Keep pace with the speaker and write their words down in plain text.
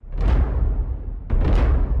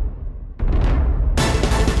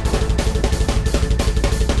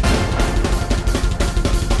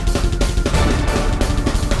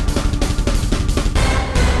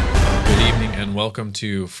welcome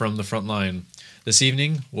to From the Frontline. This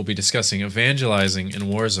evening, we'll be discussing evangelizing in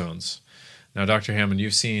war zones. Now, Dr. Hammond,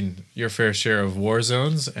 you've seen your fair share of war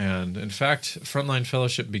zones, and in fact, Frontline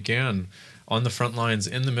Fellowship began on the front lines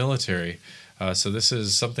in the military. So this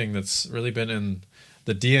is something that's really been in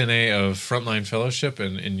the DNA of Frontline Fellowship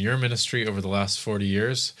and in your ministry over the last 40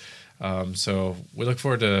 years. So we look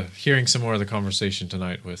forward to hearing some more of the conversation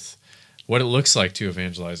tonight with what it looks like to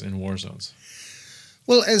evangelize in war zones.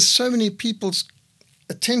 Well, as so many people's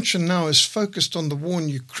attention now is focused on the war in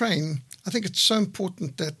Ukraine, I think it's so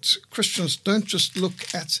important that Christians don't just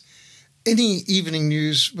look at any evening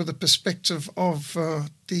news with a perspective of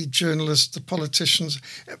the journalists, the politicians.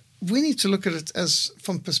 We need to look at it as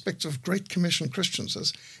from the perspective of Great Commission Christians,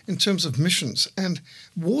 as in terms of missions. And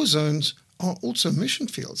war zones are also mission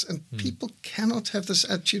fields. And people cannot have this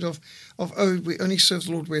attitude of, we only serve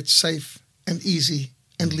the Lord where it's safe and easy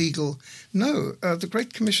and legal. No, the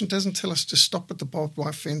Great Commission doesn't tell us to stop at the barbed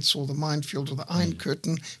wire fence or the minefield or the Iron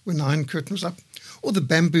Curtain when the Iron Curtain was up, or the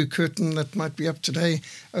bamboo curtain that might be up today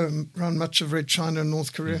around much of Red China and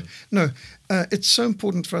North Korea. No, it's so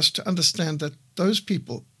important for us to understand that those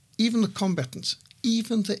people, even the combatants,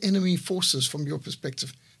 even the enemy forces from your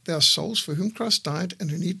perspective, they are souls for whom Christ died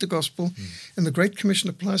and who need the gospel, and the Great Commission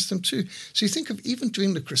applies to them too. So you think of even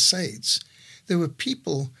during the Crusades, there were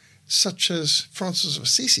people such as Francis of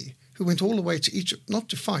Assisi, who went all the way to Egypt, not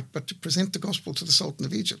to fight, but to present the gospel to the Sultan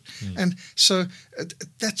of Egypt. And so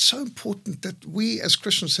that's so important that we as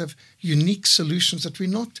Christians have unique solutions, that we're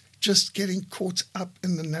not just getting caught up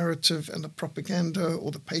in the narrative and the propaganda or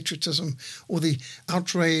the patriotism or the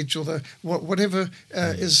outrage or the whatever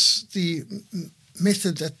is the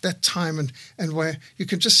method at that time, and where you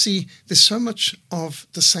can just see there's so much of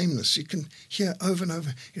the sameness. You can hear over and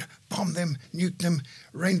over, bomb them, nuke them,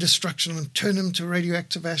 rain destruction on them, turn them to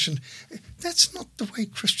radioactive ash. And that's not the way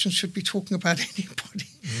Christians should be talking about anybody.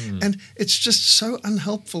 And it's just so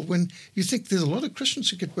unhelpful when you think there's a lot of Christians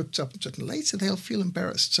who get whipped up and later they'll feel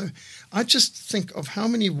embarrassed. So I just think of how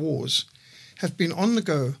many wars have been on the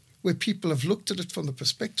go where people have looked at it from the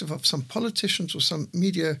perspective of some politicians or some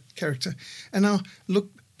media character, and now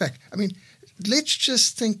look back. I mean, let's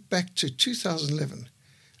just think back to 2011,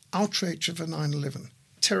 outrage over 9/11,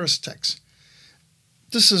 terrorist attacks.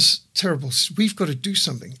 This is terrible. We've got to do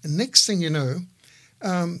something. And next thing you know,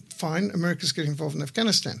 fine, America's getting involved in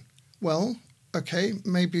Afghanistan. Well, okay,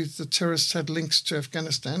 maybe the terrorists had links to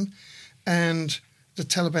Afghanistan, and the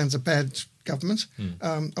Taliban's a bad government.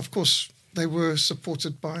 Of course, they were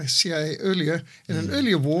supported by CIA earlier in an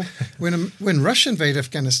earlier war when Russia invaded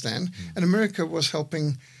Afghanistan, and America was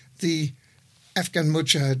helping the Afghan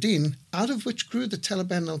Mujahideen, out of which grew the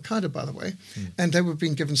Taliban and Al-Qaeda, by the way, and they were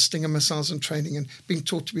being given Stinger missiles and training and being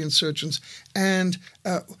taught to be insurgents. And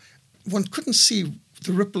one couldn't see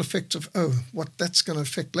the ripple effect of, what that's going to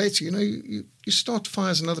affect later. You start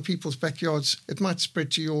fires in other people's backyards, it might spread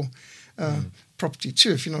to your property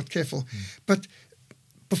too if you're not careful. But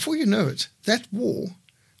before you know it, that war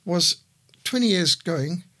was 20 years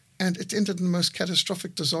going, and it ended in the most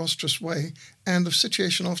catastrophic, disastrous way. And the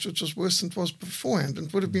situation afterwards was worse than it was beforehand, and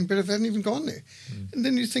would have been better if they hadn't even gone there. And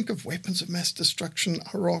then you think of weapons of mass destruction,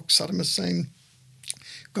 Iraq, Saddam Hussein,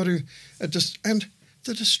 and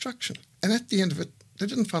the destruction. And at the end of it, they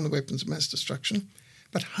didn't find the weapons of mass destruction,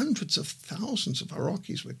 but hundreds of thousands of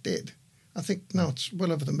Iraqis were dead. I think now it's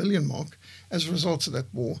well over the 1 million mark as a result of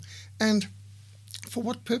that war. And for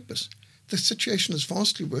what purpose? The situation is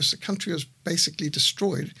vastly worse. The country was basically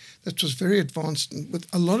destroyed. That was very advanced with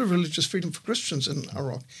a lot of religious freedom for Christians in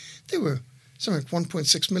Iraq. There were something like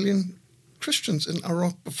 1.6 million Christians in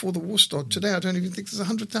Iraq before the war started. Today, I don't even think there's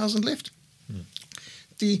 100,000 left.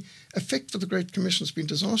 The effect of the Great Commission has been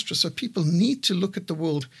disastrous. So people need to look at the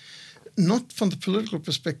world not from the political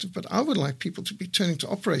perspective, but I would like people to be turning to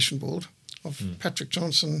Operation World of Patrick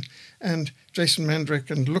Johnson and Jason Mandrake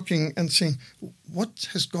and looking and seeing what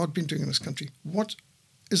has God been doing in this country? What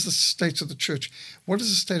is the state of the church? What is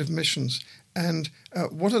the state of missions? And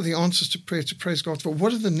what are the answers to prayer to praise God for?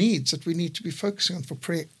 What are the needs that we need to be focusing on for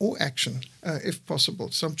prayer or action, if possible?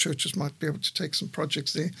 Some churches might be able to take some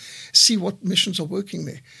projects there, see what missions are working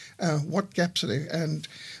there, what gaps are there. And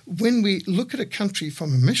when we look at a country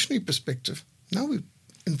from a missionary perspective, now we're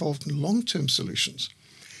involved in long-term solutions,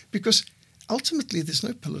 because ultimately there's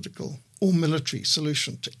no political or military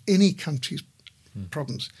solution to any country's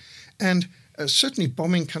problems. And certainly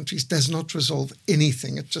bombing countries does not resolve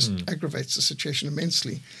anything. It just aggravates the situation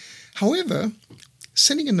immensely. However,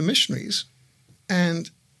 sending in the missionaries and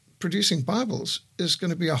producing Bibles is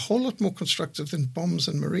going to be a whole lot more constructive than bombs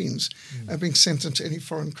and Marines being sent into any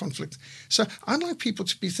foreign conflict. So I'd like people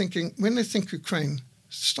to be thinking, when they think Ukraine,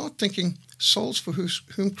 start thinking souls for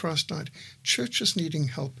whom Christ died, churches needing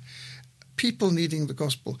help, people needing the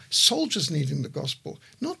gospel, soldiers needing the gospel,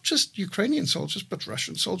 not just Ukrainian soldiers, but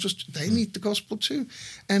Russian soldiers. They need the gospel too.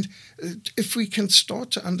 And if we can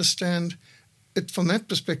start to understand it from that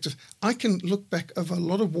perspective, I can look back over a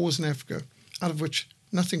lot of wars in Africa, out of which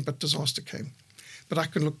nothing but disaster came. But I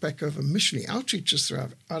can look back over missionary outreaches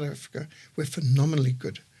throughout Africa where phenomenally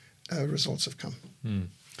good results have come.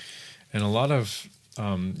 And a lot of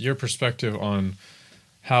your perspective on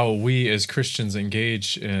how we as Christians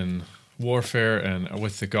engage in warfare and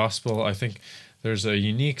with the gospel, I think there's a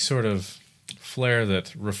unique sort of flair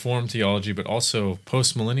that Reformed theology, but also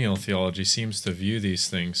post-millennial theology seems to view these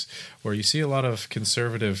things, where you see a lot of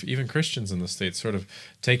conservative, even Christians in the States, sort of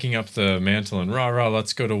taking up the mantle and rah,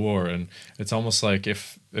 let's go to war. And it's almost like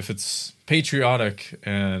if it's patriotic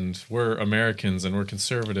and we're Americans and we're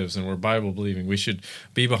conservatives and we're Bible-believing, we should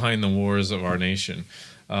be behind the wars of our nation.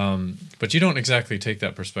 But you don't exactly take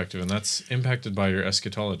that perspective, and that's impacted by your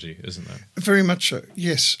eschatology, isn't that? Very much so,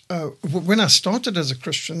 yes. When I started as a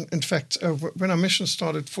Christian, in fact, when our mission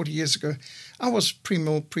started 40 years ago, I was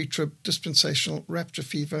pre-mill, pre-trib, dispensational, rapture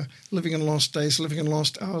fever, living in last days, living in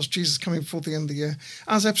last hours, Jesus coming before the end of the year.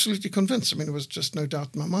 I was absolutely convinced. I mean, there was just no doubt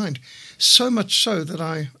in my mind. So much so that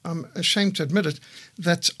I'm ashamed to admit it,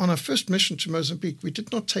 that on our first mission to Mozambique, we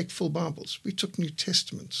did not take full Bibles. We took New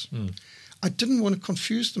Testaments. I didn't want to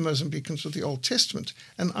confuse the Mozambicans with the Old Testament.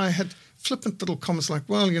 And I had flippant little comments like,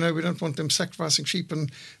 well, we don't want them sacrificing sheep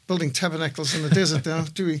and building tabernacles in the desert now,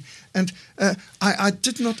 do we? And I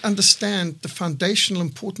did not understand the foundational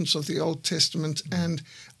importance of the Old Testament. And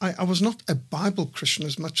I was not a Bible Christian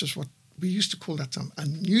as much as what we used to call that time a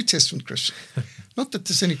New Testament Christian. Not that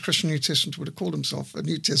there's any Christian New Testament would have called himself a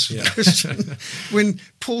New Testament Christian. When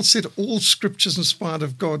Paul said all scriptures inspired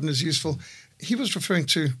of God and is useful, he was referring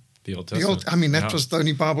to the Old Testament. That was the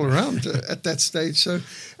only Bible around at that stage. So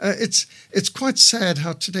it's quite sad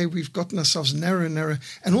how today we've gotten ourselves narrower and narrower,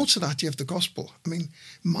 and also the idea of the gospel. I mean,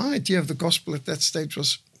 my idea of the gospel at that stage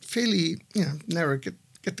was fairly narrow, get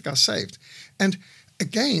the guy saved. And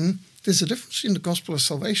again, there's a difference between the gospel of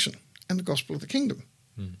salvation and the gospel of the kingdom.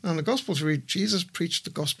 Now, in the Gospels, we read Jesus preached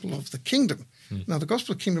the gospel of the kingdom. Now, the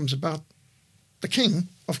gospel of the kingdom is about the King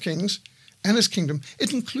of Kings and his kingdom.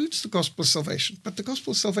 It includes the gospel of salvation, but the gospel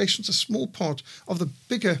of salvation is a small part of the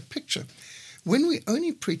bigger picture. When we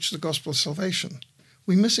only preach the gospel of salvation,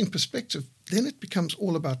 we're missing perspective. Then it becomes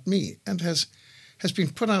all about me, and has been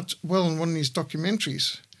put out well in one of these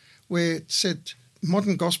documentaries where it said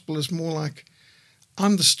modern gospel is more like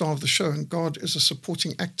I'm the star of the show and God is a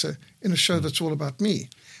supporting actor in a show that's all about me.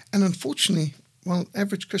 And unfortunately, while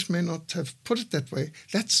average Christian may not have put it that way,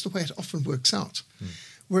 that's the way it often works out.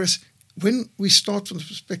 Whereas when we start from the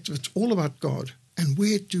perspective it's all about God and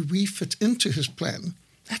where do we fit into his plan,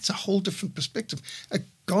 that's a whole different perspective. A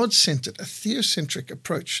God-centered, a theocentric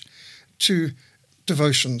approach to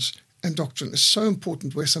devotions and doctrine is so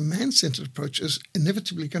important, whereas a man-centered approach is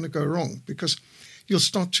inevitably going to go wrong because you'll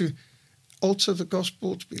start to alter the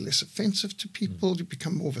gospel to be less offensive to people, you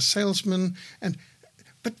become more of a salesman.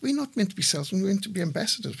 But we're not meant to be salesmen, we're meant to be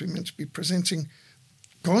ambassadors, we're meant to be presenting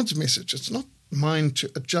God's message. It's not mine to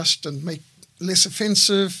adjust and make less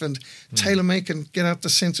offensive and tailor-make and get out the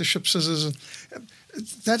censorship scissors. And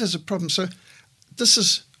that is a problem. So this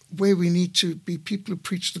is where we need to be people who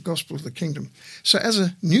preach the gospel of the kingdom. So as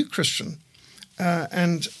a new Christian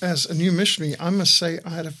and as a new missionary, I must say I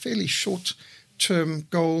had a fairly short-term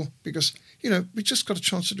goal because, we just got a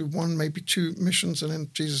chance to do one, maybe two missions, and then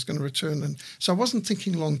Jesus is going to return. And so I wasn't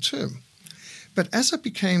thinking long-term. But as I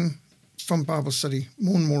became, from Bible study,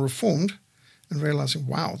 more and more reformed and realizing,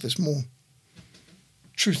 wow, there's more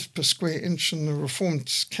truth per square inch in the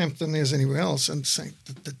reformed camp than there's anywhere else, and saying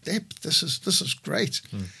the depth, this is great.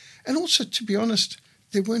 And also, to be honest,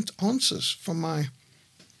 there weren't answers from my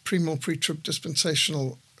pre-mill, pre-trib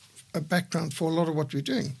dispensational background for a lot of what we're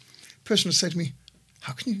doing. A person would say to me,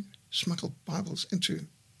 how can you smuggle Bibles into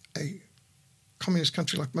a communist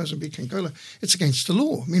country like Mozambique, Angola? It's against the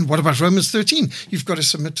law. I mean, what about Romans 13? You've got to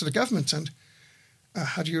submit to the government. And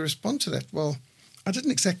how do you respond to that? Well, I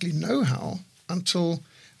didn't exactly know how until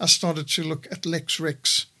I started to look at Lex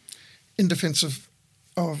Rex in defense of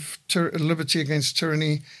liberty against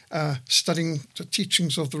tyranny, studying the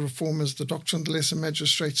teachings of the reformers, the doctrine of the lesser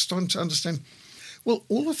magistrates, starting to understand, well,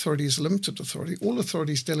 all authority is limited authority. All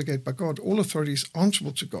authority is delegated by God. All authority is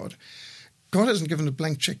answerable to God. God hasn't given a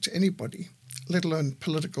blank check to anybody, let alone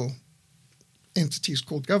political entities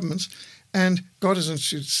called governments. And God has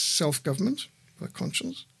instituted self-government, by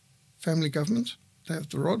conscience, family government, they have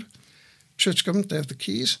the rod, church government, they have the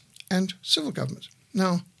keys, and civil government.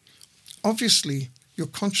 Now, obviously, your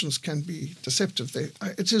conscience can be deceptive.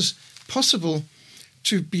 It is possible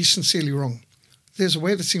to be sincerely wrong. There's a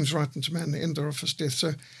way that seems right unto man, the end thereof is death.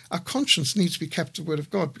 So our conscience needs to be kept to the word of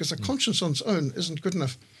God, because our conscience on its own isn't good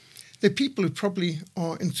enough. There are people who probably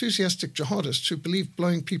are enthusiastic jihadists who believe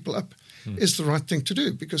blowing people up is the right thing to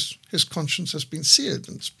do, because his conscience has been seared,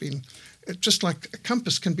 and just like a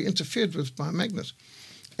compass can be interfered with by a magnet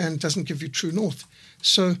and doesn't give you true north.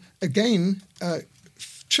 So again,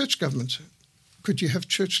 church government. Could you have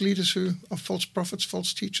church leaders who are false prophets,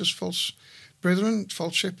 false teachers, false brethren,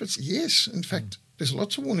 false shepherds? Yes. In fact, there's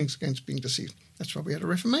lots of warnings against being deceived. That's why we had a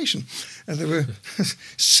Reformation. There were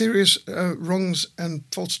serious wrongs and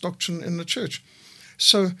false doctrine in the church.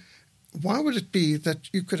 So why would it be that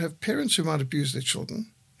you could have parents who might abuse their children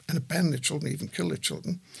and abandon their children, even kill their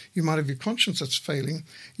children? You might have your conscience that's failing.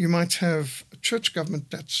 You might have a church government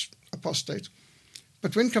that's apostate.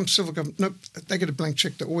 But when it comes to civil government, no, they get a blank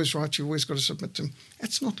check. They're always right. You've always got to submit to them.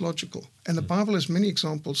 That's not logical. And the Bible has many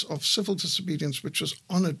examples of civil disobedience which was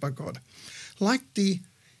honored by God. Like the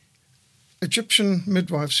Egyptian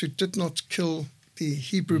midwives who did not kill the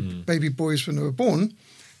Hebrew baby boys when they were born,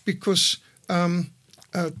 because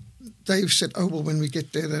they said, oh, well, when we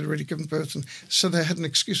get there, they'd already given birth. And so they had an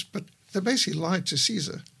excuse. But they basically lied to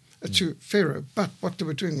Caesar, to Pharaoh. But what they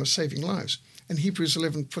were doing was saving lives. And Hebrews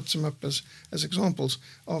 11 puts them up as examples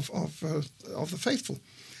of the faithful.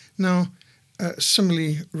 Now,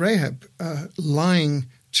 similarly, Rahab lying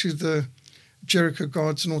to the Jericho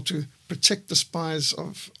guards in order to protect the spies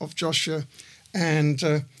of Joshua, and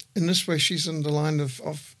in this way she's in the line of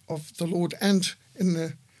the Lord and in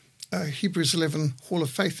the Hebrews 11 Hall of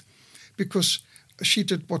Faith, because she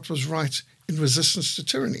did what was right in resistance to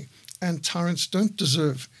tyranny. And tyrants don't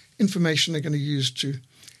deserve information they're going to use to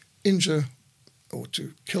injure or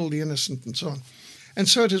to kill the innocent and so on. And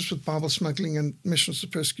so it is with Bible smuggling and missions to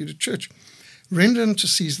persecuted church. Render unto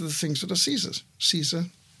Caesar the things that are Caesar's. Caesar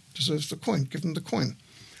deserves the coin. Give him the coin.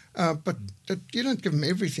 But you don't give him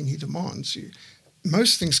everything he demands.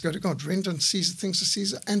 Most things go to God. Render unto Caesar things to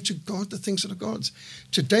Caesar, and to God the things that are God's.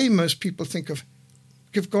 Today, most people think of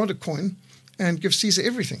give God a coin and give Caesar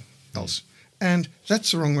everything else. And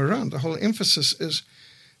that's the wrong way around. The whole emphasis is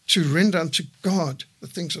to render unto God the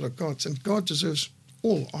things that are God's. And God deserves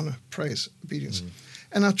all honor, praise, obedience.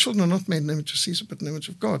 And our children are not made in the image of Caesar, but in the image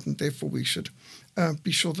of God. And therefore we should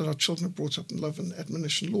be sure that our children are brought up in love and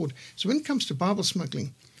admonition of the Lord. So when it comes to Bible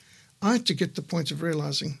smuggling, I had to get the point of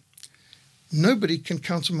realizing nobody can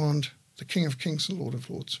countermand the King of Kings and Lord of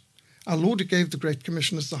Lords. Our Lord who gave the Great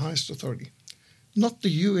Commission is the highest authority. Not the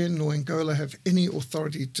UN nor Angola have any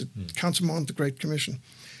authority to countermand the Great Commission.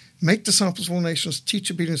 Make disciples of all nations,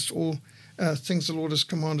 teach obedience to all things the Lord has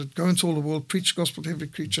commanded, go into all the world, preach the gospel to every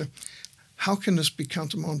creature. How can this be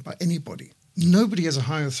countermanded by anybody? Nobody has a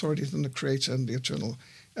higher authority than the Creator and the eternal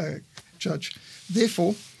Judge.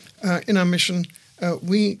 Therefore, in our mission,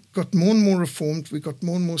 we got more and more reformed. We got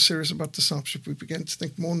more and more serious about discipleship. We began to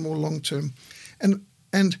think more and more long-term.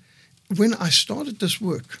 And when I started this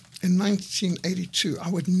work in 1982, I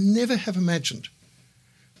would never have imagined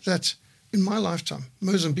that in my lifetime,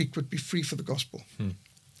 Mozambique would be free for the gospel.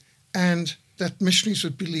 And that missionaries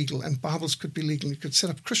would be legal and Bibles could be legal. You could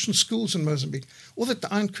set up Christian schools in Mozambique, or that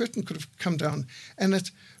the Iron Curtain could have come down, and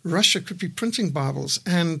that Russia could be printing Bibles,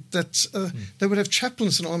 and that they would have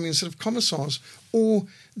chaplains in the army instead of commissars, or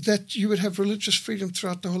that you would have religious freedom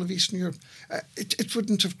throughout the whole of Eastern Europe. It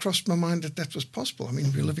wouldn't have crossed my mind that was possible. I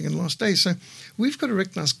mean, we're living in the last days. So we've got to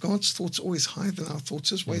recognize God's thoughts are always higher than our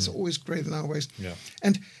thoughts. His ways are always greater than our ways. Yeah.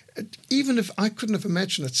 And even if I couldn't have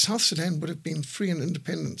imagined that South Sudan would have been free and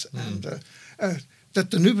independent, and that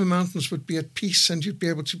the Nuba Mountains would be at peace, and you'd be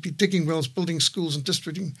able to be digging wells, building schools, and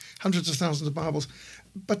distributing hundreds of thousands of Bibles.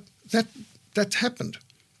 But that happened.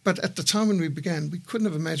 But at the time when we began, we couldn't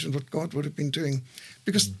have imagined what God would have been doing,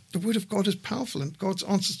 because the Word of God is powerful, and God's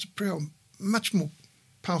answers to prayer are much more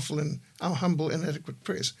powerful than our humble, inadequate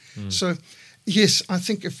prayers. So, yes, I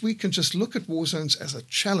think if we can just look at war zones as a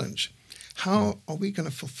challenge, how are we going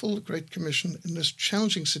to fulfill the Great Commission in this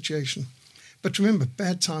challenging situation? But remember,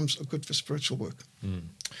 bad times are good for spiritual work.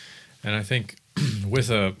 And I think with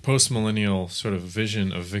a post-millennial sort of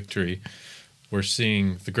vision of victory, we're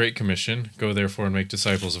seeing the Great Commission, go therefore and make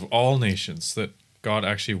disciples of all nations, that God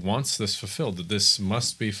actually wants this fulfilled, that this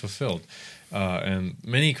must be fulfilled. And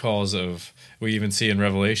many calls we even see in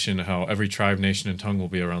Revelation how every tribe, nation, and tongue will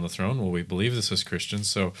be around the throne. Well, we believe this as Christians.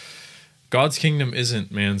 So God's kingdom isn't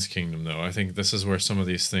man's kingdom, though. I think this is where some of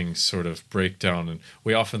these things sort of break down. And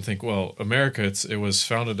we often think, well, America, it was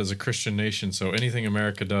founded as a Christian nation, so anything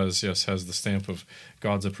America does, yes, has the stamp of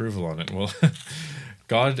God's approval on it. Well,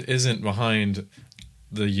 God isn't behind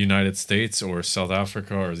the United States or South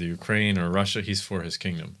Africa or the Ukraine or Russia. He's for his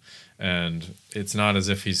kingdom. And it's not as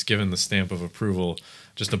if he's given the stamp of approval,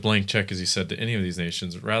 just a blank check, as he said, to any of these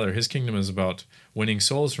nations. Rather, his kingdom is about winning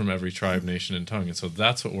souls from every tribe, nation, and tongue. And so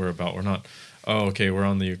that's what we're about. We're not, we're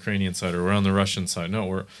on the Ukrainian side or we're on the Russian side. No,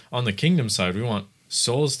 we're on the kingdom side. We want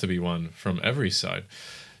souls to be won from every side.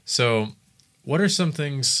 So what are some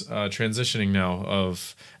things transitioning now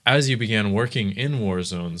of, as you began working in war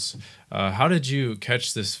zones, how did you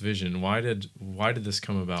catch this vision? Why did this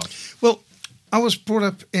come about? Well, I was brought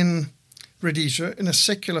up in Rhodesia in a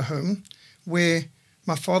secular home where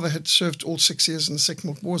my father had served all 6 years in the Second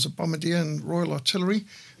World War as a bombardier and Royal Artillery,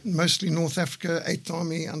 mostly North Africa, 8th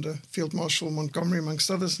Army under Field Marshal Montgomery, amongst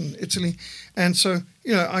others, in Italy. And so,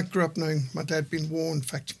 I grew up knowing my dad being war. In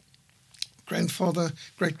fact, grandfather,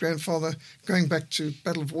 great-grandfather, going back to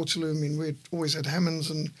Battle of Waterloo. I mean, we'd always had Hammonds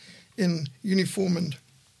and in uniform, and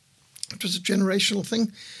it was a generational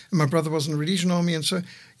thing. And my brother was in the Rhodesian Army. And so,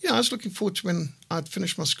 I was looking forward to when I'd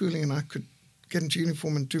finished my schooling and I could get into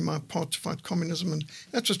uniform and do my part to fight communism. And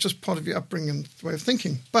that was just part of your upbringing and the way of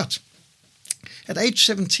thinking. But at age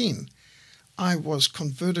 17, I was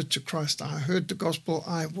converted to Christ. I heard the gospel.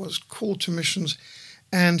 I was called to missions.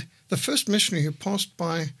 And the first missionary who passed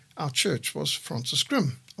by our church was Francis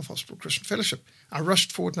Grimm of Hospital Christian Fellowship. I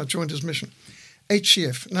rushed forward and I joined his mission.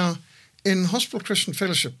 HCF. Now, in Hospital Christian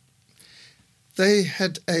Fellowship, they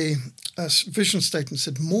had a vision statement that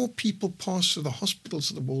said more people pass through the hospitals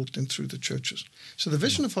of the world than through the churches. So the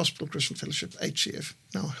vision of Hospital Christian Fellowship, HCF,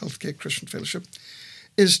 now Healthcare Christian Fellowship,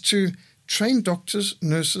 is to train doctors,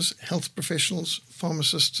 nurses, health professionals,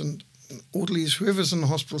 pharmacists, and orderlies, whoever's in the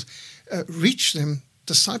hospitals, reach them,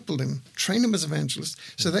 disciple them, train them as evangelists,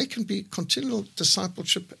 so they can be continual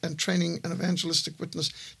discipleship and training and evangelistic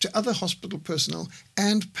witness to other hospital personnel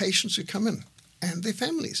and patients who come in and their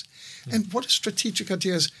families. And what a strategic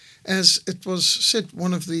idea. As it was said,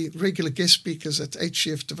 one of the regular guest speakers at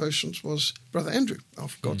HCF Devotions was Brother Andrew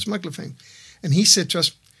of God Smuggler fame. And he said to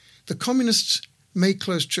us, the communists may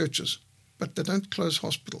close churches, but they don't close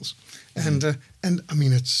hospitals. And I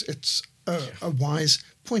mean, it's a wise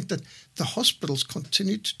point that the hospitals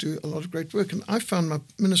continue to do a lot of great work. And I found my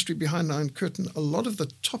ministry behind the Iron Curtain, a lot of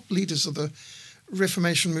the top leaders of the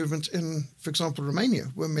Reformation movement in, for example, Romania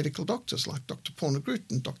were medical doctors like Dr. Paul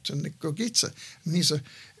Negrut and Dr. Nick Gogitsa. And these are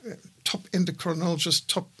top endocrinologists,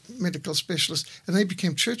 top medical specialists, and they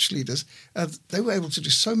became church leaders. They were able to do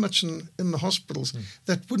so much in the hospitals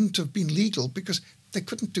that wouldn't have been legal because they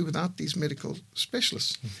couldn't do without these medical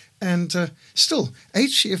specialists. And still,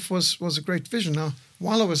 HCF was a great vision. Now,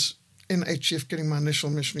 while I was in HCF getting my initial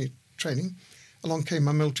missionary training, along came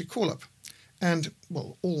my military call-up. And,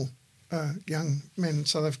 well, all young men in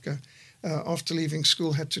South Africa, after leaving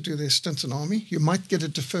school, had to do their stint in army. You might get a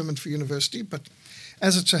deferment for university, but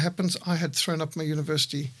as it so happens, I had thrown up my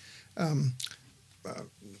university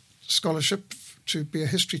scholarship to be a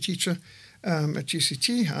history teacher at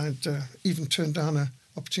GCT. I'd even turned down an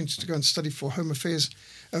opportunity to go and study for foreign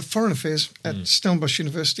affairs at Stellenbosch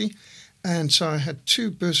University. And so I had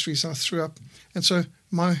 2 bursaries I threw up. And so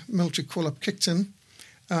my military call-up kicked in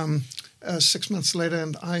 6 months later,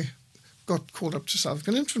 and I got called up to South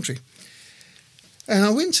African Infantry. And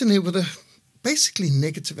I went in there with a basically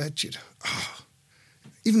negative attitude.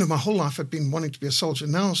 Even though my whole life I'd been wanting to be a soldier,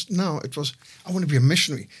 now it was, I want to be a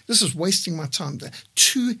missionary. This is wasting my time.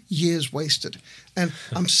 2 years wasted. And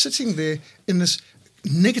I'm sitting there in this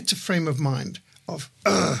negative frame of mind of,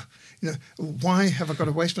 why have I got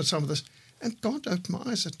to waste my time with this? And God opened my eyes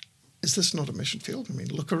and said, is this not a mission field? I mean,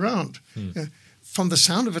 look around. From the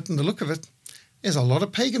sound of it and the look of it, there's a lot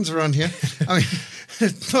of pagans around here. I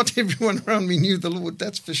mean, not everyone around me knew the Lord,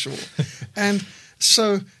 that's for sure. And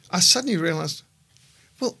so I suddenly realized,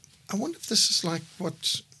 well, I wonder if this is like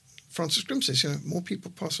what Francis Grimm says, more people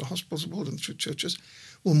pass through hospitals of the world than through churches.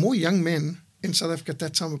 Well, more young men in South Africa at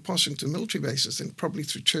that time were passing to military bases than probably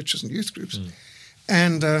through churches and youth groups.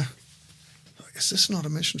 And is this not a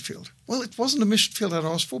mission field? Well, it wasn't a mission field I'd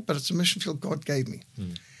asked for, but it's a mission field God gave me.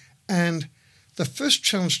 And the first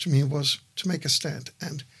challenge to me was to make a stand.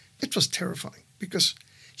 And it was terrifying because,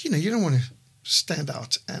 you don't want to stand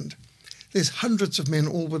out. And there's hundreds of men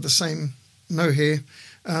all with the same no hair,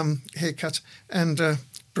 haircut, and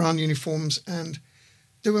brown uniforms. And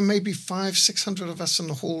there were maybe 500-600 of us in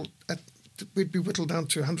the hall. We'd be whittled down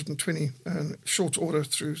to 120 short order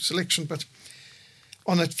through selection. But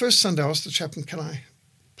on that first Sunday, I asked the chaplain, can I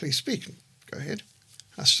please speak? Go ahead.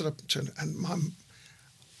 I stood up and turned, and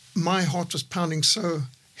my heart was pounding so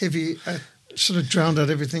heavy, it sort of drowned out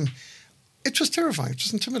everything. It was terrifying. It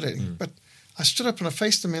was intimidating. But I stood up and I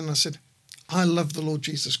faced the men and I said, I love the Lord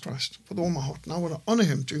Jesus Christ with all my heart, and I want to honor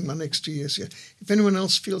him during my next 2 years here. If anyone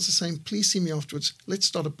else feels the same, please see me afterwards. Let's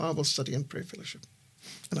start a Bible study and prayer fellowship.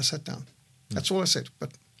 And I sat down. That's all I said.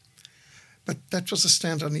 But that was the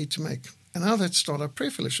stand I need to make. And out of that started our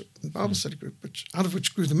prayer fellowship and Bible study group, out of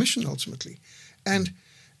which grew the mission ultimately. And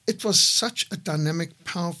it was such a dynamic,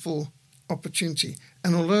 powerful opportunity.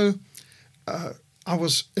 And although I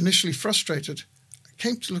was initially frustrated, I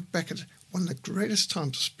came to look back at one of the greatest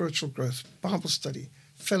times of spiritual growth, Bible study,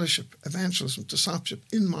 fellowship, evangelism, discipleship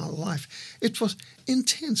in my life. It was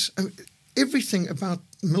intense. I mean, everything about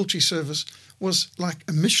military service was like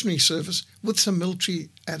a missionary service with some military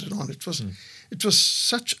added on. It was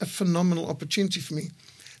such a phenomenal opportunity for me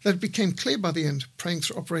that it became clear by the end, praying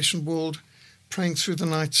through Operation World, praying through the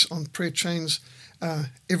nights on prayer chains,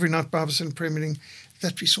 every night Bible study and prayer meeting,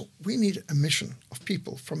 that we saw we need a mission of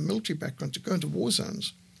people from military background to go into war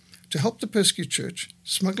zones, to help the persecuted church,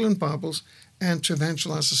 smuggle in Bibles, and to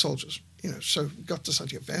evangelize the soldiers. So we got this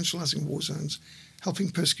idea of evangelizing war zones, helping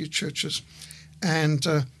persecuted churches, and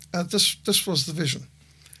this was the vision.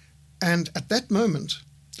 And at that moment,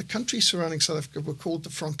 the countries surrounding South Africa were called the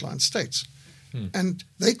Frontline states. And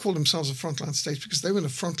they called themselves the Frontline states because they were in the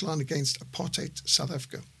front line against apartheid South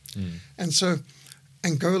Africa. And so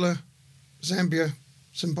Angola, Zambia,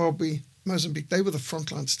 Zimbabwe, Mozambique, they were the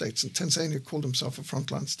frontline states, and Tanzania called himself a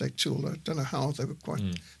frontline state too, although I don't know how they were quite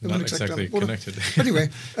they not weren't exactly connected. But anyway,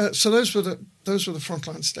 so those were the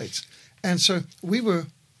frontline states. And so we were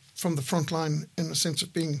from the front line in the sense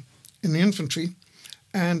of being in the infantry.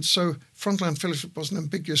 And so Frontline Fellowship was an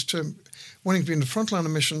ambiguous term. Wanting to be in the front line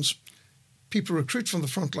of missions, people recruit from the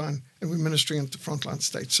front line, and we're ministering into the frontline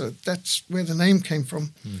states. So that's where the name came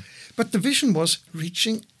from. But the vision was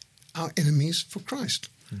reaching our enemies for Christ.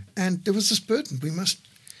 And there was this burden. We must,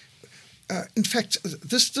 in fact,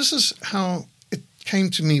 this is how it came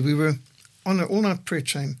to me. We were on an all-night prayer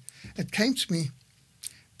chain. It came to me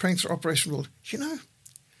praying through Operation World.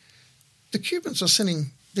 The Cubans are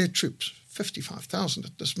sending their troops, 55,000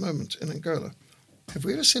 at this moment in Angola. Have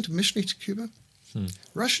we ever sent a missionary to Cuba?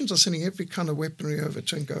 Russians are sending every kind of weaponry over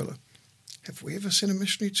to Angola. Have we ever sent a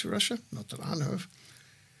missionary to Russia? Not that I know of.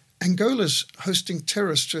 Angola's hosting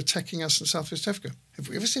terrorists who are attacking us in Southwest Africa. Have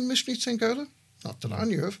we ever seen missionaries to Angola? Not that I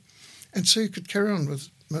knew of. And so you could carry on with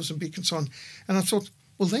Mozambique and so on. And I thought,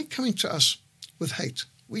 well, they're coming to us with hate.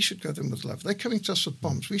 We should go them with love. They're coming to us with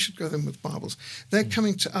bombs. We should go them with Bibles. They're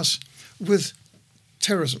coming to us with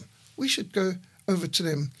terrorism. We should go over to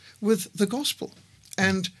them with the gospel.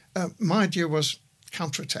 And my idea was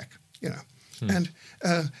counterattack, and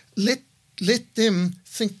let them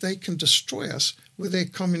think they can destroy us with their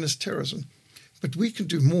communist terrorism. But we can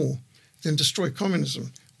do more than destroy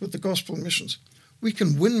communism with the gospel missions. We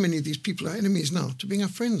can win many of these people, our enemies now, to being our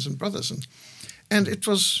friends and brothers. And it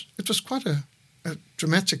was quite a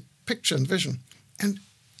dramatic picture and vision. And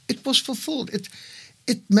it was fulfilled.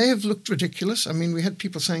 It may have looked ridiculous. I mean, we had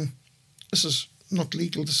people saying, this is not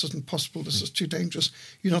legal, this isn't possible, this is too dangerous,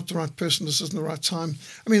 you're not the right person, this isn't the right time.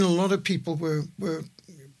 I mean, a lot of people were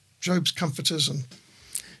Job's comforters and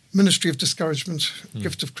ministry of discouragement,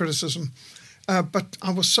 gift of criticism. But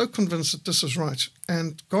I was so convinced that this is right.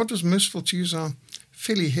 And God was merciful to use our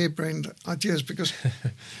fairly harebrained ideas, because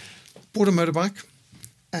bought a motorbike,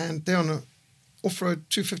 and they're on an off-road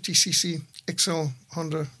 250cc XL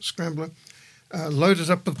Honda Scrambler, loaded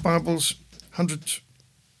up with Bibles, 100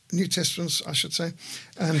 New Testaments, I should say,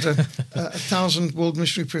 and 1,000 World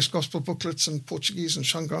Missionary Press Gospel booklets in Portuguese and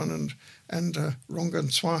Shangaan and Ronga and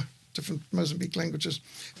Swa, different Mozambique languages,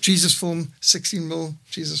 Jesus film, 16mm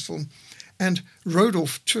Jesus film, and rode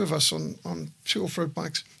off, two of us on two off-road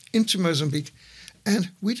bikes, into Mozambique, and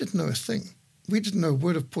we didn't know a thing. We didn't know a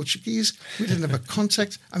word of Portuguese. We didn't have a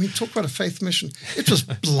contact. I mean, talk about a faith mission. It was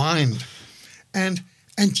blind. And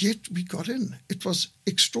yet we got in. It was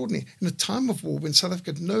extraordinary. In a time of war, when South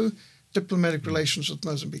Africa had no diplomatic relations with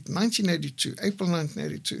Mozambique, 1982, April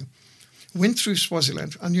 1982, went through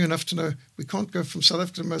Swaziland. I knew enough to know we can't go from South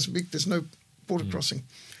Africa to Mozambique. There's no border crossing.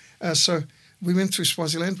 So we went through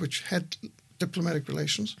Swaziland, which had diplomatic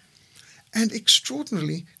relations. And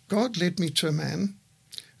extraordinarily, God led me to a man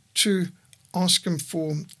to ask him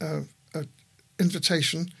for an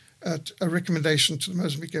invitation, a recommendation to the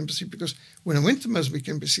Mozambique embassy, because when I went to the Mozambique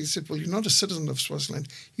embassy, he said, well, you're not a citizen of Swaziland.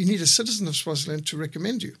 You need a citizen of Swaziland to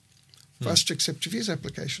recommend you for us to accept your visa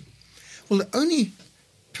application. Well, the only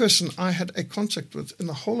person I had a contact with in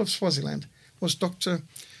the whole of Swaziland was Dr.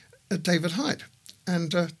 David Hyde.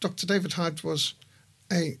 And Dr. David Hyde was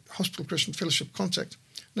a Hospital Christian Fellowship contact.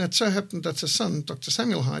 Now, it so happened that his son, Dr.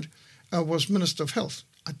 Samuel Hyde, was Minister of Health.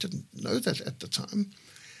 I didn't know that at the time.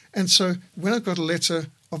 And so when I got a letter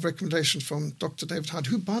of recommendation from Dr. David Hyde,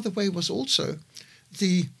 who, by the way, was also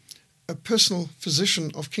the personal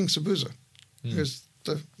physician of King Sobhuza, who's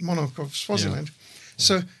the monarch of Swaziland. Yeah.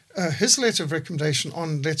 So his letter of recommendation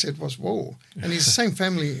on letterhead was, whoa, and he's the same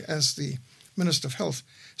family as the Minister of Health.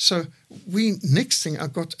 So next thing, I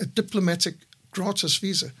got a diplomatic gratis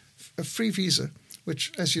visa, a free visa,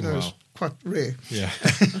 which, as you know, is quite rare. Yeah.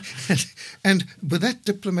 and with that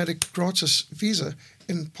diplomatic gratis visa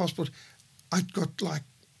in passport, I got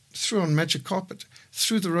through on magic carpet,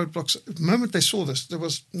 through the roadblocks. The moment they saw this, there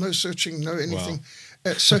was no searching, no anything.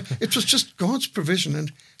 Wow. So it was just God's provision.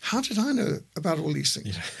 And how did I know about all these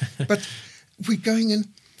things? Yeah. But we're going in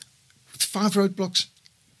with 5 roadblocks,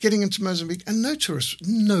 getting into Mozambique, and no tourists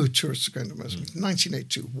are going to Mozambique.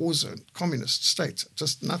 1982, war zone, communist state,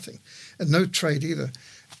 just nothing. And no trade either.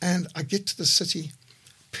 And I get to the city,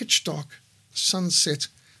 pitch dark, sunset,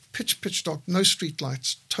 pitch dark, no street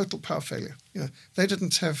lights, total power failure. They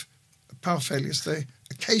didn't have power failures. They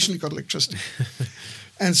occasionally got electricity.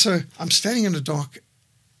 And so I'm standing in the dark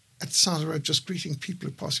at the side of the road, just greeting people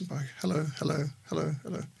who are passing by. Hello, hello, hello,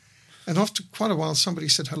 hello. And after quite a while, somebody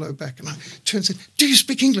said hello back. And I turned and said, do you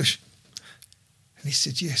speak English? And he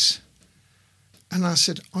said, yes. And I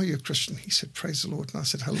said, are you a Christian? He said, praise the Lord. And I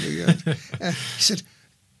said, hallelujah. He said,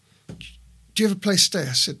 do you have a place to stay?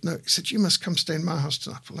 I said, no. He said, you must come stay in my house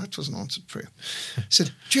tonight. Well, that was an answered prayer. He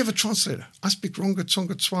said, do you have a translator? I speak Ronga,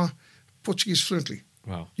 Tsonga, Tswa, Portuguese fluently.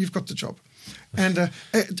 Wow. You've got the job. And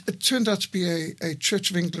it turned out to be a Church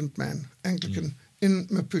of England man, Anglican, in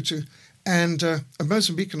Maputo, and a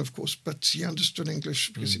Mozambican, of course, but he understood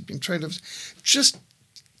English because he'd been trained. Just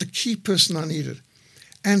the key person I needed.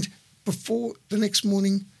 And before the next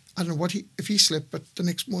morning, I don't know if he slept, but the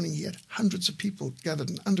next morning he had hundreds of people gathered,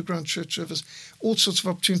 an underground church service, all sorts of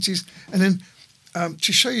opportunities. And then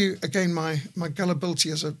to show you, again, my gullibility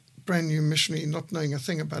as a brand new missionary, not knowing a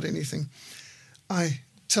thing about anything, I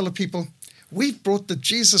tell the people, we've brought the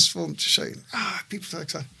Jesus film to show you. People are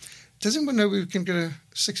excited. Does anyone know we can get a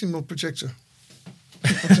 16mm projector?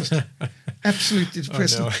 Just absolutely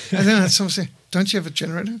depressing. Oh, no. And then I had someone say, don't you have a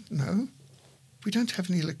generator? No. We don't have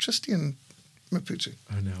any electricity in Maputo.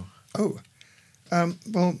 Oh, no. Oh.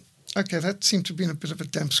 Well, okay, that seemed to be in a bit of a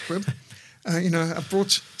damp squib. I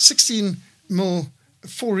brought 16mm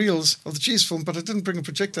 4 reels of the Jesus film, but I didn't bring a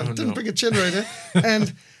projector. I didn't bring a generator.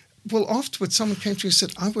 And, well, afterwards, someone came to me and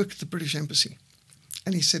said, I work at the British Embassy.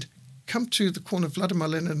 And he said, come to the corner of Vladimir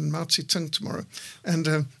Lenin and Mao Zedong tomorrow. And,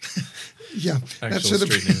 Actual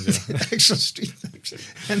street names, yeah. Actual street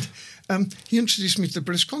names. And he introduced me to the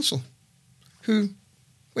British consul, who,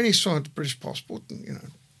 when he saw the British passport and,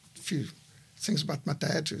 a few things about my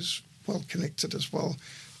dad, who's well connected as well,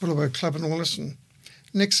 Bulawayo Club and all this, and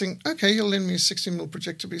next thing, okay, he'll lend me a 16mm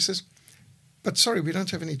projector, but he says, but sorry, we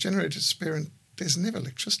don't have any generators spare and there's never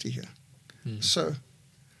electricity here. So,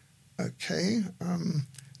 okay,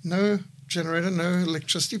 no generator, no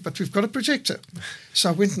electricity, but we've got a projector. So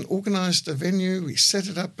I went and organized a venue, we set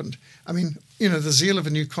it up, and the zeal of a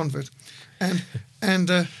new convert. And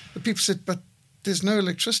the people said, but there's no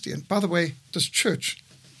electricity. And by the way, this church,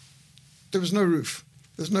 there was no roof,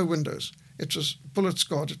 there's no windows. It was bullet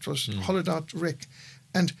scarred, it was hollowed out wreck.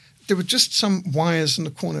 And there were just some wires in the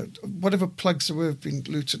corner, whatever plugs there were have been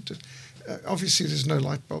looted. Obviously, there's no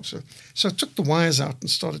light bulb. So I took the wires out and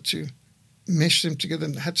started to mesh them together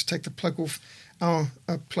and had to take the plug off our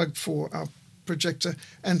plug for our projector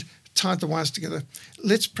and tied the wires together.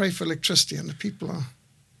 Let's pray for electricity. And the people are,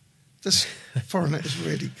 this foreigner is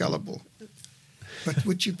really gullible. But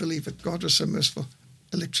would you believe it? God was so merciful.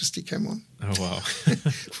 Electricity came on. Oh, wow.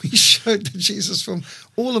 We showed the Jesus film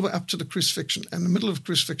all the way up to the crucifixion. And in the middle of the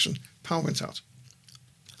crucifixion, power went out.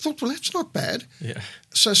 I thought, well, that's not bad. Yeah.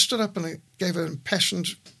 So I stood up and I gave an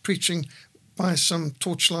impassioned preaching by some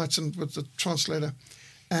torchlights and with the translator.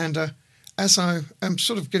 And as I am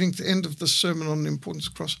sort of getting to the end of the sermon on the importance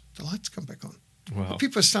of the cross, the lights come back on. Wow. The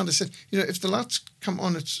people astounded said, if the lights come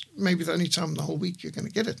on, it's maybe the only time in the whole week you're going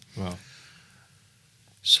to get it. Wow.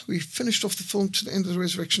 So we finished off the film to the end of the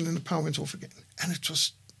resurrection and the power went off again. And it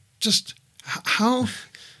was just, how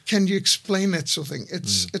can you explain that sort of thing?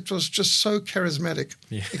 It was just so charismatic,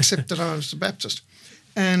 except that I was a Baptist.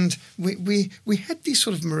 And we had these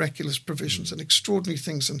sort of miraculous provisions and extraordinary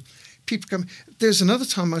things. And people come. There's another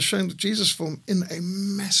time I was showing the Jesus film in a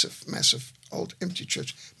massive, massive old empty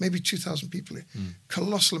church, maybe 2,000 people there,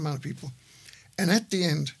 colossal amount of people. And at the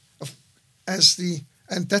end,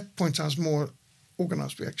 at that point I was more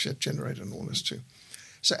organized. We actually had generator and all this too.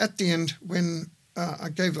 So at the end, when I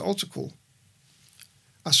gave the altar call,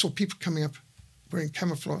 I saw people coming up wearing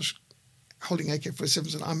camouflage, holding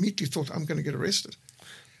AK-47s, and I immediately thought, I'm going to get arrested.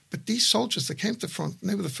 But these soldiers, they came to the front, and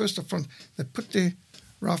they were the first up front. They put their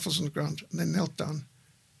rifles on the ground, and they knelt down,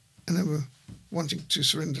 and they were wanting to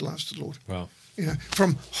surrender their lives to the Lord. Wow.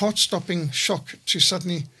 From heart-stopping shock to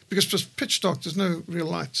suddenly, because it was pitch dark, there's no real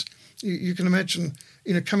lights. You can imagine,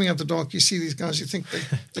 coming out the dark, you see these guys, you think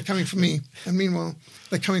they're coming for me, and meanwhile,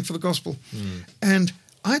 they're coming for the gospel. And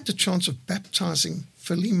I had the chance of baptizing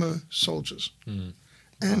Frelimo soldiers.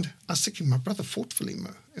 And I was thinking, my brother fought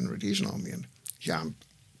Frelimo in the Rhodesian army, and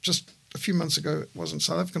just a few months ago, it was in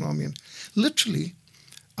South African army, and literally,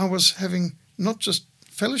 I was having not just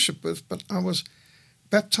fellowship with, but I was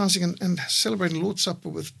baptizing and celebrating Lord's Supper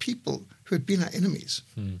with people who had been our enemies,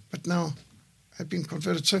 but now had been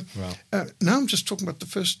converted. So now I'm just talking about the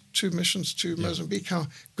first 2 missions to Mozambique, how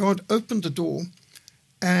God opened the door,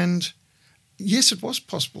 and yes, it was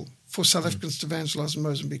possible for South Africans to evangelize in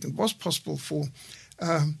Mozambique. It was possible for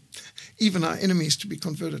even our enemies to be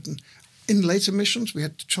converted. And in later missions, we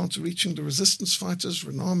had the chance of reaching the resistance fighters,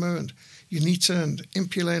 Renamo and UNITA and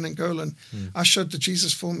MPLA in Angola. And I showed the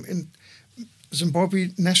Jesus film in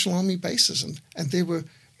Zimbabwe National Army bases. And there were,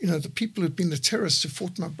 the people who'd been the terrorists who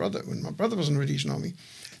fought my brother when my brother was in the Rhodesian Army.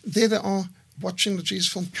 There they are watching the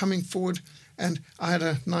Jesus film, coming forward. And I had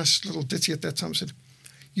a nice little ditty at that time. I said,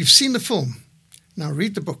 "You've seen the film. Now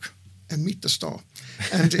read the book and meet the star."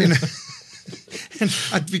 And and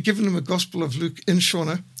I'd be giving them a Gospel of Luke in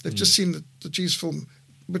Shona. They've just seen the Jesus film,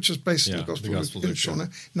 which is based on the Gospel of Luke in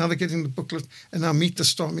Shona. Now they're getting the booklet, and now meet the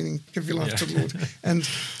star, meaning give your life to the Lord.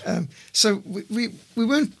 And so we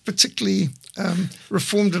weren't particularly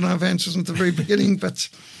reformed in our evangelism at the very beginning, but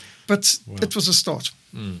it was a start.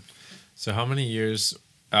 So how many years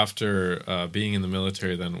after being in the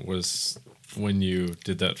military then was when you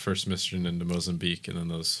did that first mission into Mozambique, and then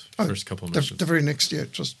those first couple of missions? The very next year.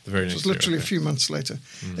 It was literally a few months later.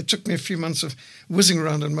 It took me a few months of whizzing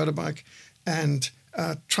around on motorbike and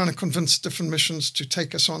trying to convince different missions to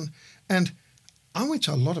take us on. And I went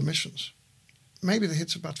to a lot of missions. Maybe the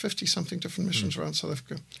hits about 50-something different missions around South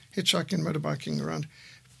Africa, hitchhiking, motorbiking around,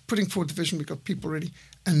 putting forward the vision. We got people ready,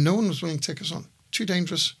 and no one was willing to take us on. Too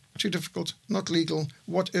dangerous, too difficult, not legal.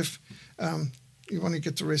 What if you want to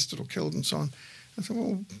get arrested or killed and so on? I thought,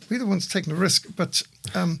 well, we're the ones taking the risk, but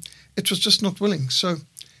it was just not willing. So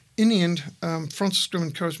in the end, Francis Grimm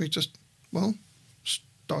encouraged me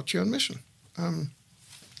start your own mission,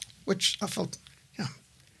 which I felt, I'm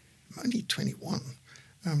only 21.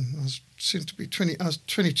 I was soon to be 20. I was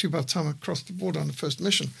 22 by the time I crossed the border on the first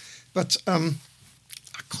mission. But I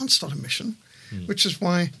can't start a mission, which is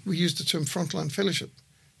why we used the term Frontline Fellowship,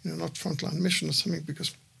 not Frontline Mission or something,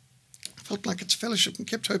 because I felt like it's fellowship and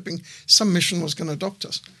kept hoping some mission was going to adopt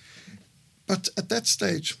us. But at that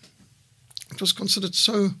stage, it was considered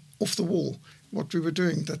so off the wall what we were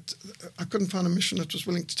doing that I couldn't find a mission that was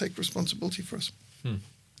willing to take responsibility for us.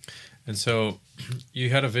 And so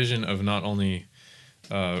you had a vision of not only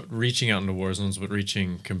reaching out into war zones, but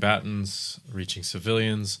reaching combatants, reaching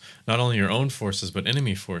civilians, not only your own forces, but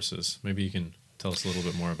enemy forces. Maybe you can tell us a little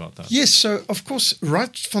bit more about that. Yes, so of course,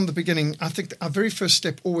 right from the beginning, I think our very first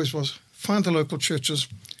step always was find the local churches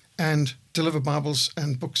and deliver Bibles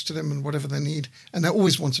and books to them and whatever they need. And they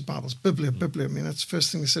always wanted Bibles, Biblia. I mean, that's the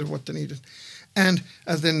first thing they said what they needed. And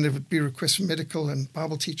then there would be requests for medical and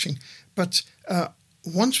Bible teaching. But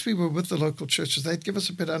once we were with the local churches, they'd give us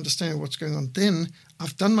a better understanding of what's going on. Then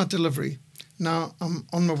I've done my delivery. Now I'm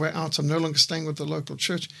on my way out. I'm no longer staying with the local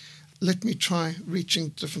church. Let me try reaching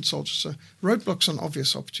different soldiers. So roadblocks are an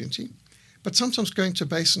obvious opportunity. But sometimes going to a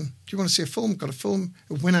base and, do you want to see a film? Got a film.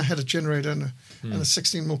 When I had a generator and a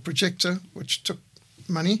 16mm projector, which took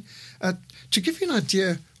money. To give you an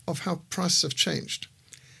idea of how prices have changed,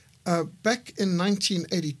 back in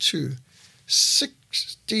 1982,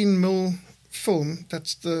 16mm film,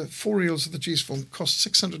 that's the 4 reels of the Jesus film, cost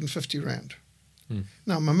 650 Rand.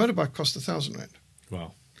 Now, my motorbike cost 1,000 Rand.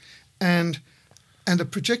 Wow. And a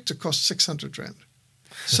projector cost 600 Rand.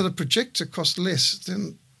 So the projector cost less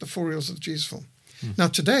than the 4 reels of the Jesus film. Now,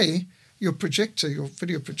 today, your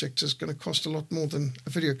video projector is going to cost a lot more than a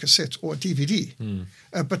video cassette or a DVD.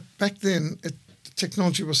 But back then, the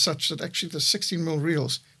technology was such that actually the 16mm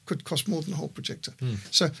reels could cost more than the whole projector.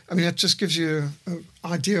 So, I mean, that just gives you an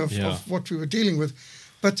idea of what we were dealing with.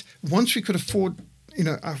 But once we could afford,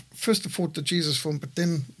 first afford the Jesus film, but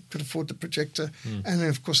then could afford the projector. And then,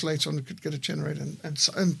 of course, later on, we could get a generator.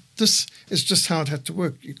 And this is just how it had to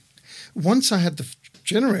work. Once I had the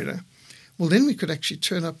generator, well, then we could actually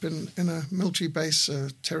turn up in a military base,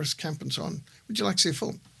 terrorist camp and so on. Would you like to see a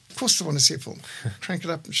film? Of course they want to see a film. Crank it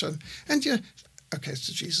up and show them. And, okay, it's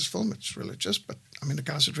a Jesus film, it's religious, but, I mean, the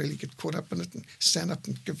guys would really get caught up in it and stand up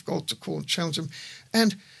and give God to call and challenge them.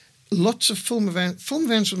 And lots of film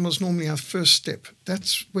evangelism was normally our first step.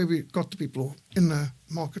 That's where we got the people in the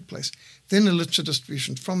marketplace. Then the literature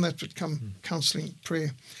distribution. From that would come counseling,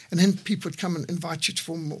 prayer, and then people would come and invite you to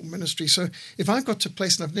form more ministry. So if I got to a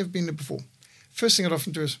place and I've never been there before, first thing I'd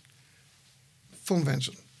often do is film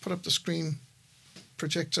evangelism. Put up the screen,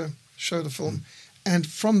 projector, show the film, and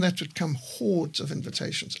from that would come hordes of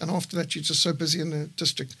invitations. And after that, you're just so busy in the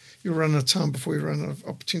district, you'll run out of time before you run out of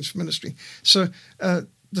opportunities for ministry. So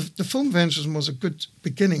the film evangelism was a good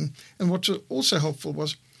beginning. And what was also helpful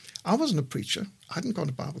was I wasn't a preacher. I hadn't gone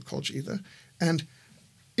to Bible college either. And,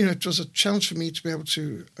 it was a challenge for me to be able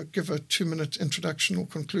to give a 2-minute introduction or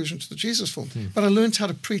conclusion to the Jesus film. But I learned how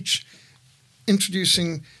to preach,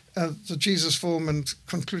 introducing the Jesus film and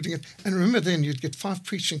concluding it. And remember then, you'd get 5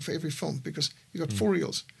 preaching for every film because you got 4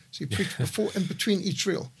 reels. So you preach before and between each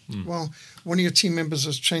reel. While one of your team members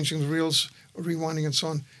is changing the reels, or rewinding and so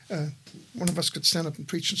on, one of us could stand up and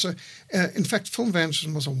preach. And so, in fact, film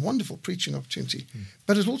evangelism was a wonderful preaching opportunity.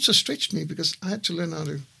 But it also stretched me because I had to learn how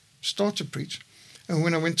to start to preach. And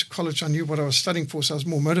when I went to college, I knew what I was studying for, so I was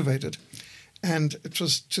more motivated. And it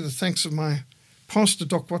was to the thanks of my pastor,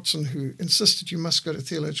 Doc Watson, who insisted you must go to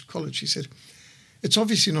theological college. He said, it's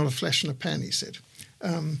obviously not a flash in a pan, he said.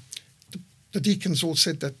 The deacons all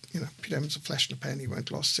said that, Peter Hammond's a flash in a pan. He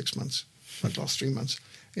won't last 6 months, won't last 3 months.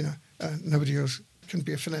 Nobody else can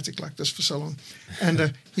be a fanatic like this for so long.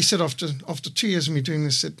 And he said after 2 years of me doing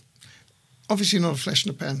this, said, obviously not a flash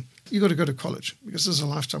in a pan. You got to go to college because this is a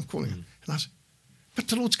lifetime calling. And I said, but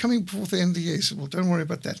the Lord's coming before the end of the year. He said, well, don't worry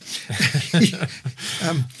about that.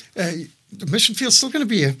 The mission field's still going to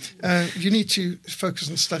be here. You need to focus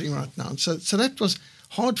on studying right now. And so that was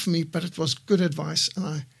hard for me, but it was good advice. And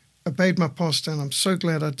I obeyed my pastor, and I'm so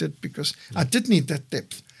glad I did because I did need that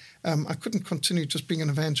depth. I couldn't continue just being an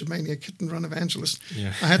evangelomaniac, hit-and-run evangelist.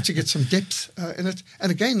 Yeah. I had to get some depth in it.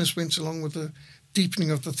 And again, this went along with the deepening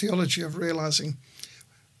of the theology of realizing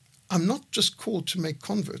I'm not just called to make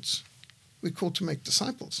converts. We're called to make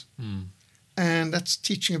disciples. And that's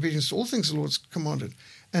teaching obedience to all things the Lord's commanded.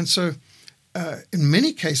 And so in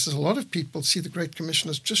many cases, a lot of people see the Great Commission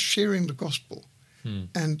as just sharing the gospel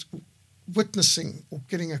and witnessing or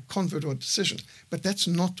getting a convert or a decision. But that's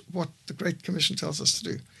not what the Great Commission tells us to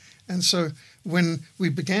do. And so when we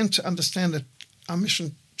began to understand that our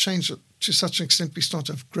mission changed to such an extent, we started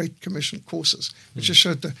to have Great Commission courses, which just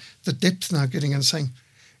showed the depth now getting and saying,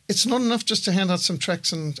 it's not enough just to hand out some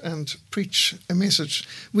tracts and preach a message.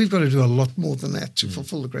 We've got to do a lot more than that to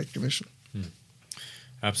fulfill the Great Commission.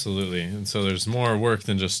 Absolutely. And so there's more work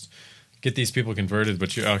than just get these people converted,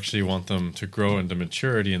 but you actually want them to grow into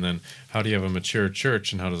maturity. And then how do you have a mature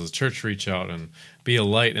church, and how does the church reach out and be a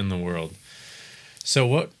light in the world? So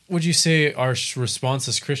what would you say our response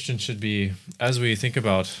as Christians should be as we think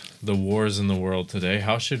about the wars in the world today?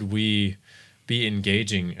 How should we be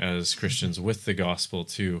engaging as Christians with the gospel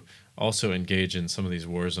to also engage in some of these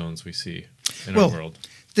war zones we see in our world?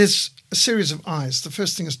 There's a series of I's. The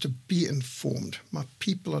first thing is to be informed. My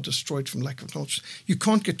people are destroyed from lack of knowledge. You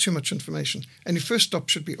can't get too much information. And your first stop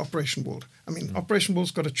should be Operation World. I mean, Operation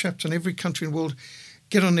World's got a chapter in every country in the world.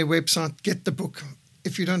 Get on their website, get the book.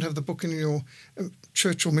 If you don't have the book in your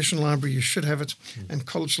church or mission library, you should have it. And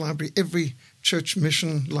college library, every church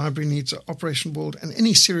mission library needs an Operation World, and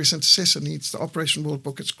any serious intercessor needs the Operation World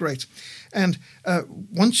book. It's great. And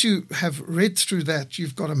once you have read through that,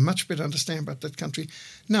 you've got a much better understanding about that country.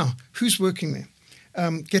 Now, who's working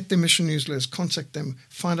there? Get their mission newsletters, contact them,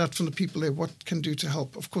 find out from the people there what can do to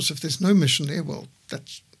help. Of course, if there's no mission there, well,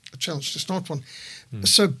 that's a challenge to start one.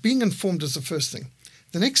 So being informed is the first thing.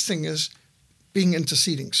 The next thing is being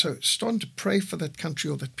interceding. So starting to pray for that country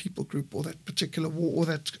or that people group or that particular war or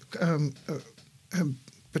that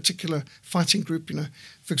particular fighting group.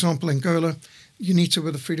 For example, Angola, UNITA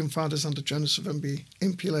were the freedom fighters under Jonas Savimbi,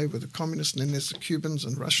 MPLA were the communists, and then there's the Cubans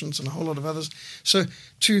and Russians and a whole lot of others. So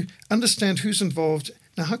to understand who's involved,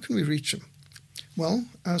 now how can we reach them? Well,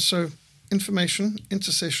 so information,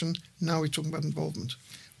 intercession, now we're talking about involvement.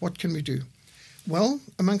 What can we do? Well,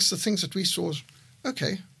 amongst the things that we saw is,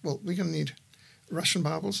 okay, well, we're going to need Russian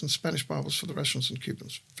Bibles and Spanish Bibles for the Russians and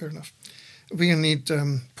Cubans. Fair enough. We're going to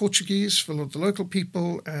need Portuguese for the local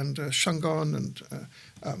people, and Shangaan and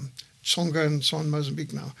Tsonga and so on,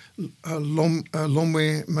 Mozambique now.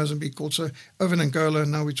 Lomwe, Mozambique also. Over in Angola,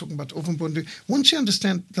 now we're talking about Ovumbundu. Once you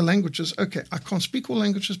understand the languages, okay, I can't speak all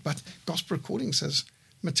languages, but Gospel Recordings has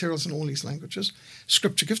materials in all these languages.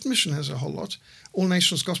 Scripture Gift Mission has a whole lot. All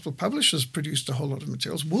Nations Gospel Publishers produced a whole lot of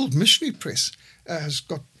materials. World Missionary Press has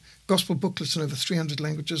got gospel booklets in over 300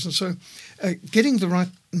 languages. And so getting the right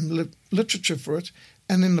literature for it,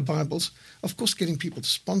 and then the Bibles, of course, getting people to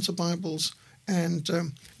sponsor Bibles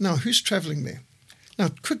And now, who's traveling there? Now,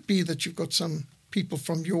 it could be that you've got some people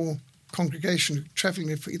from your congregation who are traveling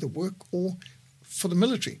there for either work or for the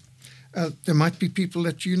military. There might be people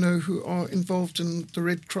that you know who are involved in the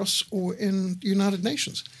Red Cross or in the United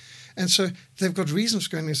Nations. And so they've got reasons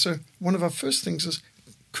for going there. So one of our first things is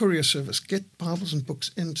courier service. Get Bibles and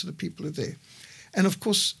books into the people who are there. And, of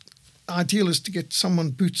course, the ideal is to get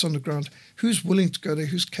someone boots on the ground who's willing to go there,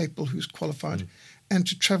 who's capable, who's qualified, and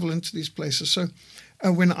to travel into these places. So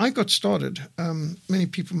when I got started, many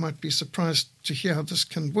people might be surprised to hear how this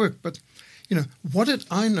can work. But, you know, what did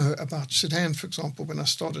I know about Sudan, for example, when I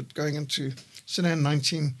started going into Sudan in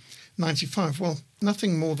 1995? Well,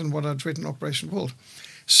 nothing more than what I'd read in Operation World.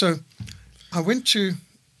 So I went to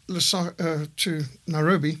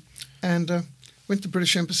Nairobi and went to the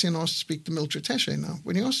British Embassy and asked to speak to the military attaché. Now,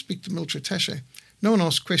 when you ask to speak to the military attaché, no one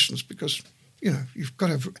asks questions because, you know, you've got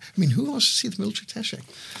to have, I mean, who asks to see the military attaché?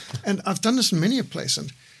 And I've done this in many a place,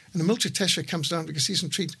 and the military attaché comes down because he's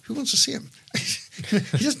intrigued. Who wants to see him?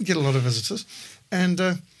 He doesn't get a lot of visitors. And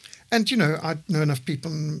you know, I know enough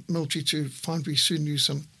people in the military to find we soon knew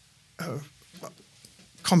some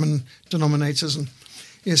common denominators, and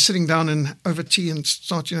you know, sitting down and over tea and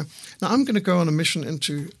start, you know, now I'm going to go on a mission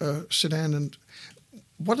into Sudan, and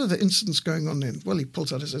what are the incidents going on then? Well, he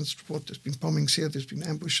pulls out his incident report. There's been bombings here, there's been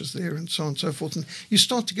ambushes there, and so on and so forth. And you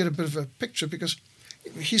start to get a bit of a picture because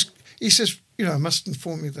he says, you know, I must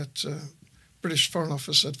inform you that British Foreign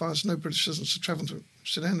Office advised no British citizens to travel to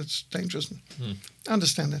Sudan. It's dangerous. I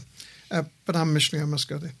understand that. But I'm a missionary, I must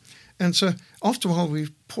go there. And so after a while, we're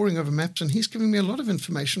poring over maps, and he's giving me a lot of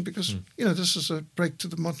information because, you know, this is a break to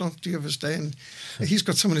the monotony of his day, and he's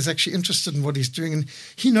got someone who's actually interested in what he's doing, and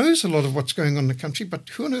he knows a lot of what's going on in the country, but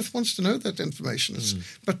who on earth wants to know that information?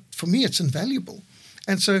 But for me, it's invaluable.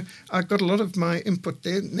 And so I got a lot of my input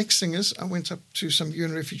there. Next thing is I went up to some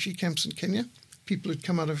UN refugee camps in Kenya, people who'd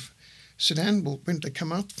come out of Sudan. Well, when they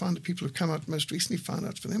come out, find the people who've come out most recently, find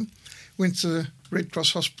out for them. Went to the Red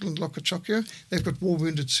Cross Hospital in Lokochokyo. They've got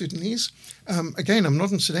war-wounded Sudanese. Again, I'm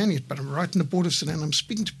not in Sudan yet, but I'm right in the border of Sudan. I'm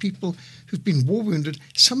speaking to people who've been war-wounded.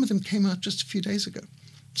 Some of them came out just a few days ago.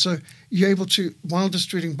 So you're able to, while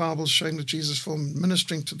distributing Bibles, showing the Jesus film,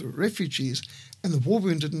 ministering to the refugees and the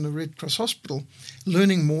war-wounded in the Red Cross Hospital,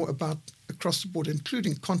 learning more about across the border,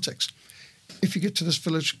 including context. If you get to this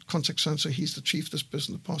village, context so-and-so, he's the chief, this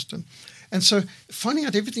person, the pastor. And so finding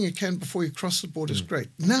out everything you can before you cross the border is great.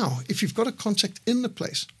 Now, if you've got a contact in the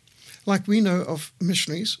place, like we know of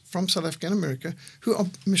missionaries from South Africa and America who are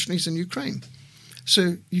missionaries in Ukraine.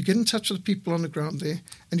 So you get in touch with the people on the ground there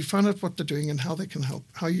and you find out what they're doing and how they can help,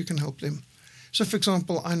 how you can help them. So, for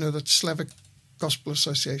example, I know that Slavic Gospel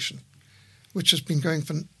Association, which has been going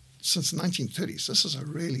since the 1930s. This is a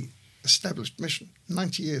really established mission,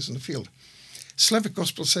 90 years in the field. Slavic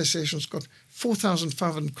Gospel Association has got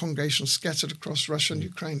 4,500 congregations scattered across Russia and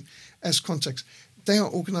Ukraine as contacts. They are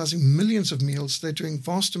organizing millions of meals. They're doing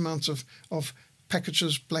vast amounts of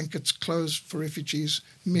packages, blankets, clothes for refugees,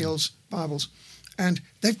 meals, Bibles. And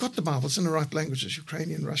they've got the Bibles in the right languages,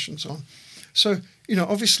 Ukrainian, Russian, and so on. So, you know,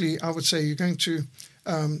 obviously, I would say you're going to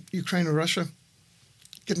Ukraine or Russia,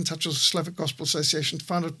 get in touch with the Slavic Gospel Association to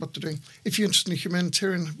find out what they're doing. If you're interested in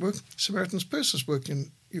humanitarian work, Samaritan's Purses work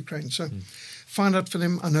in Ukraine. So find out for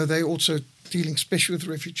them. I know they're also dealing especially with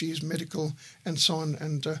refugees, medical, and so on.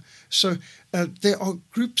 And so there are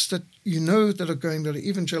groups that you know that are going, that are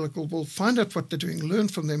evangelical. Will find out what they're doing, learn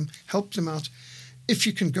from them, help them out. If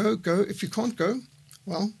you can go, go. If you can't go,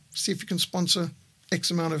 well, see if you can sponsor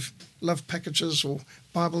X amount of love packages or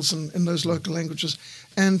Bibles in those local languages.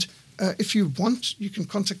 And if you want, you can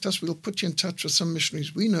contact us. We'll put you in touch with some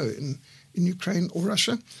missionaries we know in Ukraine or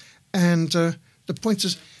Russia. And the point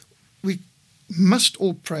is, we must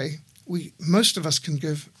all pray. Most of us can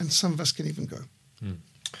give, and some of us can even go.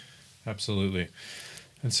 Absolutely.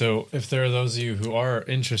 And so if there are those of you who are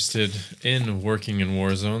interested in working in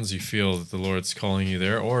war zones, you feel that the Lord's calling you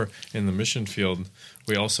there, or in the mission field,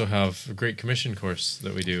 we also have a Great Commission course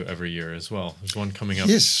that we do every year as well. There's one coming up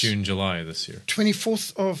June, July this year.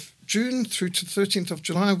 24th of June through to the 13th of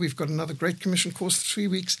July, we've got another Great Commission course, 3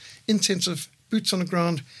 weeks, intensive, boots on the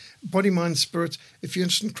ground, body, mind, spirit. If you're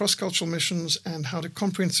interested in cross-cultural missions and how to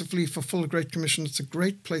comprehensively fulfill a Great Commission, it's a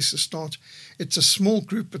great place to start. It's a small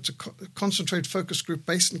group. It's a concentrated focus group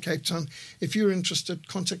based in Cape Town. If you're interested,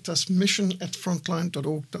 contact us,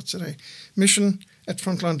 mission@frontline.org.za,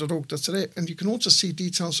 mission@frontline.org.za, and you can also see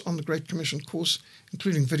details on the Great Commission course,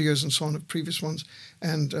 including videos and so on of previous ones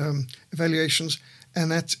and evaluations, and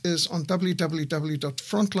that is on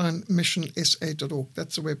www.frontlinemissionsa.org.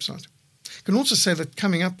 That's the website. I can also say that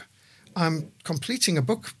coming up, I'm completing a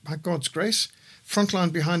book, by God's grace,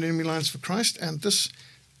 Frontline Behind Enemy Lines for Christ, and this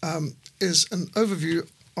is an overview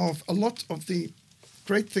of a lot of the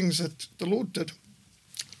great things that the Lord did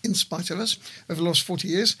in spite of us over the last 40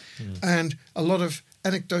 years, and a lot of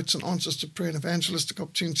anecdotes and answers to prayer and evangelistic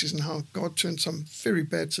opportunities, and how God turned some very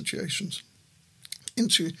bad situations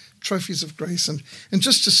into trophies of grace, and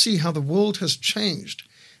just to see how the world has changed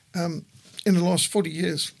in the last 40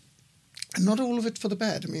 years, and not all of it for the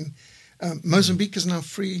bad. I mean, Mozambique is now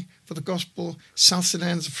free for the gospel. South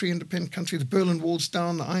Sudan is a free, independent country. The Berlin Wall's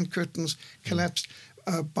down. The Iron Curtains collapsed.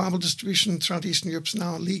 Bible distribution throughout Eastern Europe is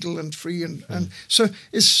now legal and free. And so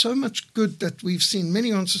it's so much good that we've seen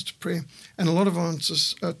many answers to prayer and a lot of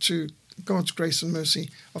answers to God's grace and mercy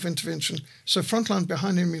of intervention. So Frontline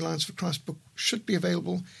Behind Enemy Lines for Christ book should be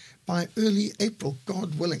available by early April,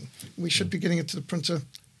 God willing. We should be getting it to the printer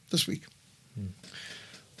this week.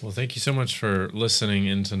 Well, thank you so much for listening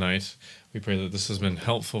in tonight. We pray that this has been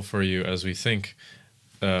helpful for you as we think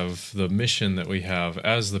of the mission that we have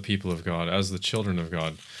as the people of God, as the children of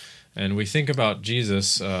God. And we think about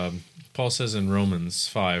Jesus. Paul says in Romans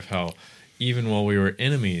 5 how even while we were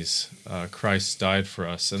enemies, Christ died for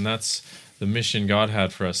us. And that's the mission God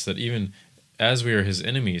had for us, that even as we are his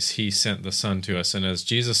enemies, he sent the Son to us. And as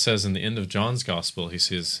Jesus says in the end of John's Gospel, he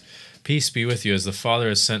says, "Peace be with you. As the Father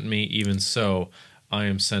has sent me, even so I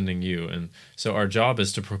am sending you." And so our job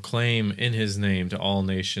is to proclaim in his name to all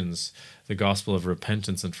nations the gospel of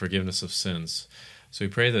repentance and forgiveness of sins. So we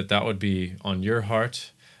pray that that would be on your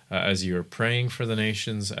heart as you are praying for the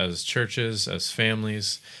nations, as churches, as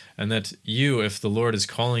families, and that you, if the Lord is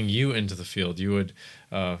calling you into the field, you would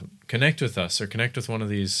connect with us or connect with one of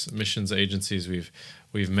these missions agencies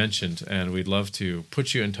we've mentioned, and we'd love to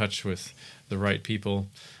put you in touch with the right people.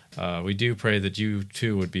 We do pray that you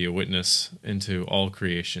too would be a witness into all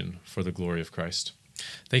creation for the glory of Christ.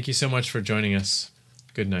 Thank you so much for joining us.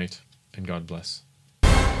 Good night, and God bless.